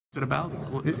What's it about?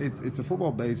 It's a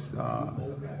football-based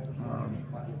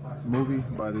movie,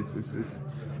 but it's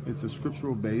a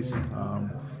scriptural base,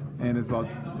 and it's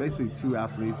about basically two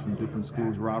athletes from different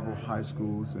schools, rival high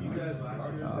schools, and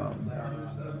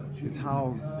it's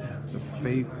how the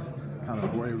faith kind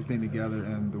of brought everything together.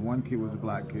 And the one kid was a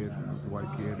black kid, and it was a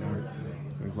white kid, and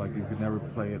it was like you could never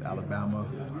play at Alabama,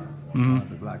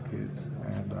 the black kid,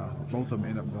 and both of them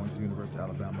ended up going to the University of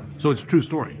Alabama. So it's a true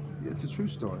story. It's a true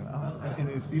story, and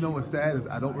it's, you know what's sad is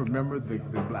I don't remember the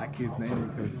black kid's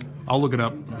name because I'll look it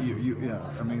up. I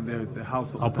mean they're the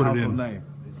household. I'll put it in. Name,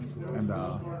 and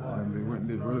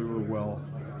they did really well.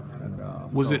 And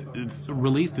Was it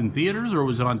released in theaters or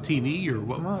was it on TV or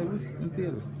what? No, it was in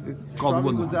theaters. It's called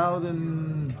probably Woodlawn. was out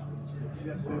in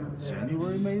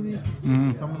January maybe,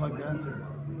 something like that.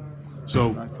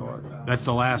 So I saw it. that's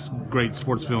the last great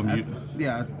sports film. That's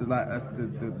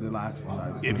the last one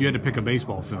I've seen. If you had to pick a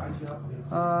baseball film,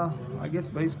 I guess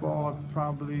baseball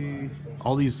probably.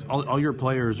 all your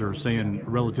players are saying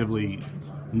relatively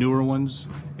newer ones.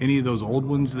 Any of those old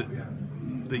ones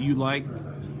that you like?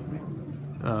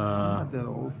 Not that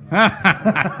old.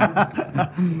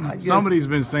 Somebody's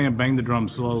been saying "Bang the Drum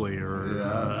Slowly" or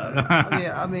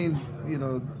I mean, you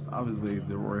know, obviously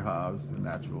the Roy Hobbs, the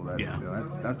natural.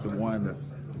 That's the one that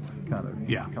kind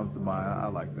of comes to mind. I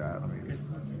like that. I mean,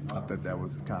 I thought that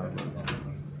was kind of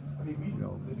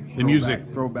a the music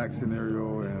throwback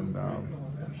scenario, and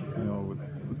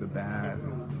with the band.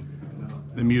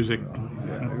 The music.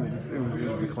 It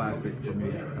was a classic for me.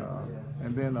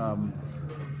 And then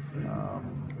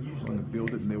when the Build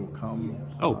It and They Will Come.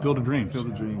 Oh, Field of Dreams. Field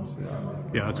of Dreams.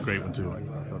 Yeah, that's a great one too. I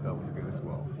thought that was good as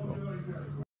well. So.